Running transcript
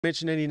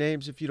Mention any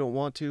names if you don't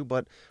want to,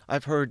 but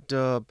I've heard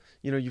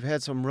you've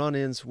had some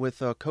run-ins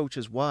with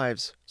coaches'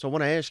 wives. So I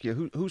want to ask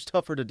you, who's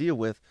tougher to deal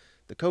with,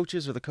 the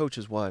coaches or the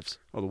coaches' wives?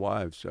 Oh, the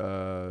wives.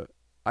 I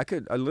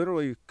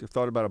literally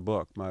thought about a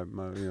book. My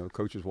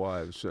coaches'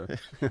 wives.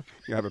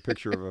 You have a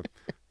picture of a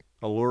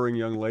alluring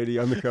young lady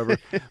on the cover.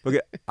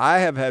 Look, I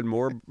have had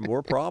more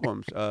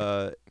problems.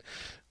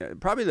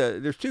 Probably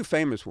there's two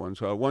famous ones.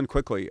 One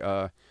quickly.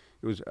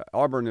 It was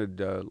Auburn had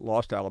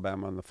lost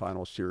Alabama in the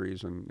final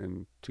series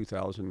in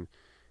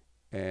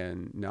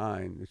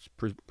 2009. It's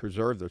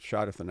preserved the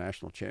shot at the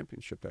national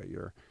championship that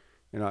year.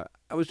 And I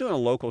was doing a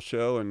local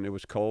show, and it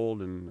was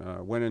cold,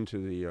 and went into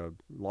the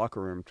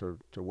locker room to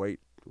wait.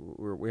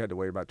 We had to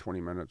wait about 20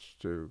 minutes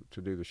to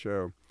do the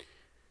show.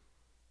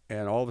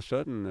 And all of a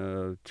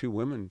sudden, two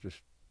women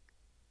just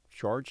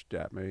charged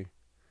at me,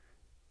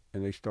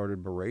 and they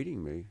started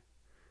berating me.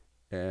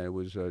 And it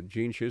was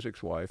Gene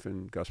Chiswick's wife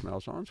and Gus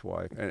Malzahn's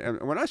wife. And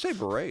when I say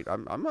berate,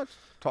 I'm not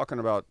talking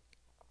about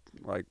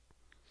like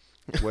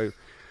way.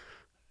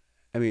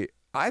 I mean,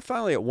 I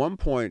finally at one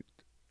point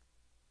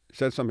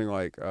said something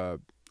like,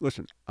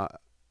 "Listen,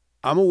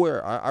 I'm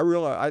aware. I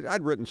realize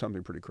I'd written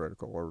something pretty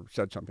critical or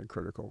said something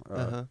critical,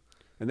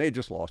 and they had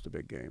just lost a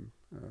big game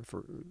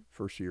for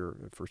first year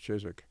for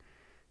Chiswick,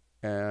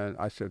 and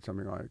I said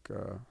something like,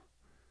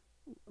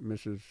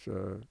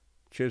 Mrs.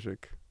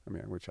 Chiswick." I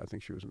mean, which I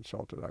think she was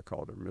insulted. I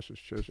called her Mrs.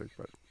 Chiswick,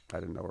 but I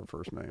didn't know her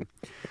first name.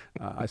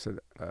 I said,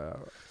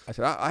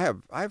 I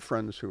have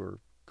friends who are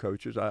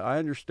coaches. I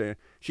understand.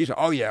 She said,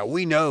 "Oh yeah,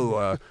 we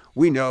know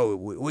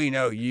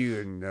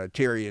you and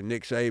Terry and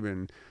Nick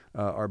Saban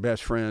are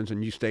best friends,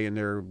 and you stay in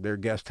their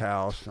guest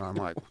house." And I'm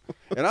like,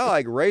 and I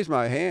like raised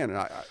my hand,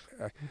 and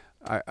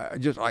I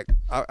just like,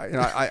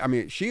 I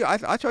mean,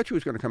 I thought she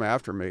was going to come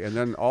after me, and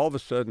then all of a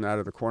sudden, out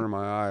of the corner of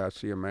my eye, I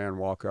see a man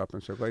walk up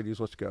and say, "Ladies,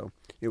 let's go."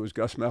 It was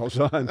Gus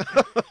Malzahn,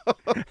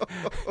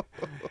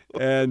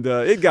 and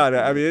it got.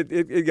 I mean,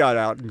 it got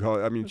out, and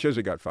I mean,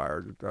 Chiswick got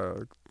fired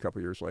a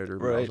couple years later.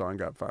 Right. Malzahn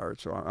got fired,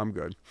 so I'm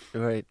good.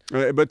 Right.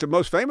 But the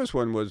most famous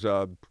one was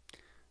a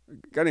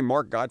guy named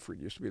Mark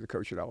Gottfried, used to be the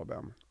coach at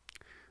Alabama.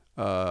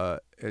 And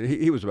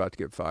he was about to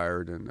get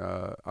fired, and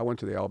I went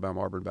to the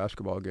Alabama-Auburn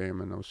basketball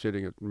game, and I was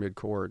sitting at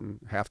midcourt,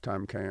 and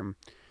halftime came.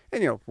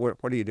 And,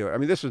 what do you do? I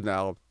mean, this is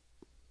now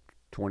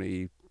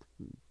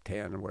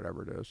 2010 or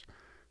whatever it is.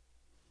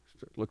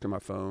 So looked at my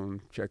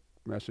phone, checked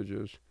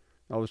messages.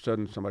 All of a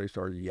sudden, somebody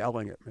started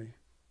yelling at me.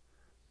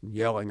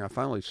 Yelling. I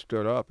finally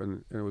stood up,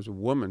 and it was a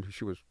woman.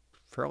 She was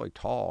fairly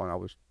tall,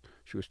 and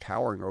she was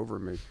towering over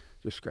me,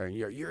 just going,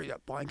 "You're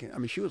that blanket." I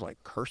mean, she was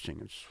like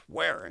cursing and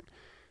swearing.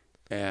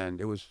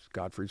 And it was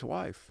Godfrey's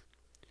wife.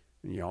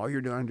 And, all you're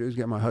doing is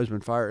get my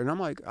husband fired. And I'm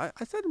like, I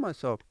said to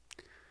myself,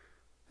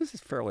 this is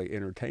fairly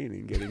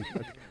entertaining getting.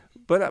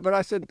 But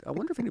I said, I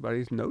wonder if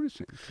anybody's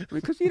noticing. I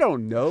mean, because you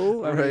don't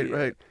know.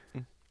 Right.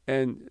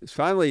 And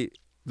finally,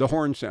 the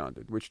horn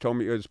sounded, which told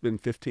me it's been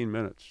 15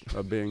 minutes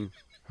of being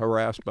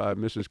harassed by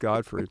Mrs.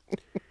 Godfrey.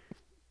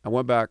 I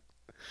went back,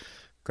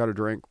 got a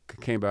drink,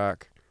 came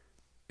back,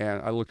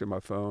 and I looked at my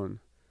phone.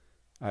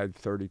 I had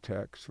 30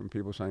 texts from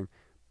people saying,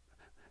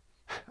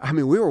 I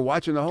mean, we were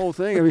watching the whole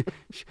thing. I mean,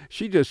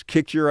 she just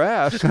kicked your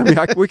ass. I mean,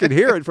 we could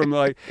hear it from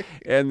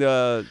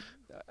and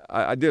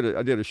I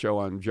did a show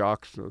on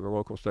Jocks, the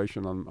local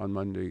station, on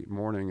Monday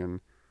morning, and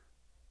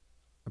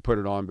I put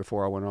it on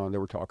before I went on. They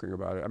were talking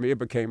about it. I mean, it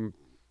became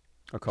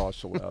a cause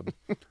celeb.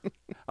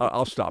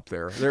 I'll stop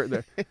there.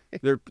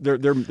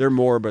 They're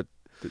more, but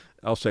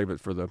I'll save it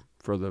for the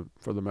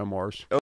memoirs.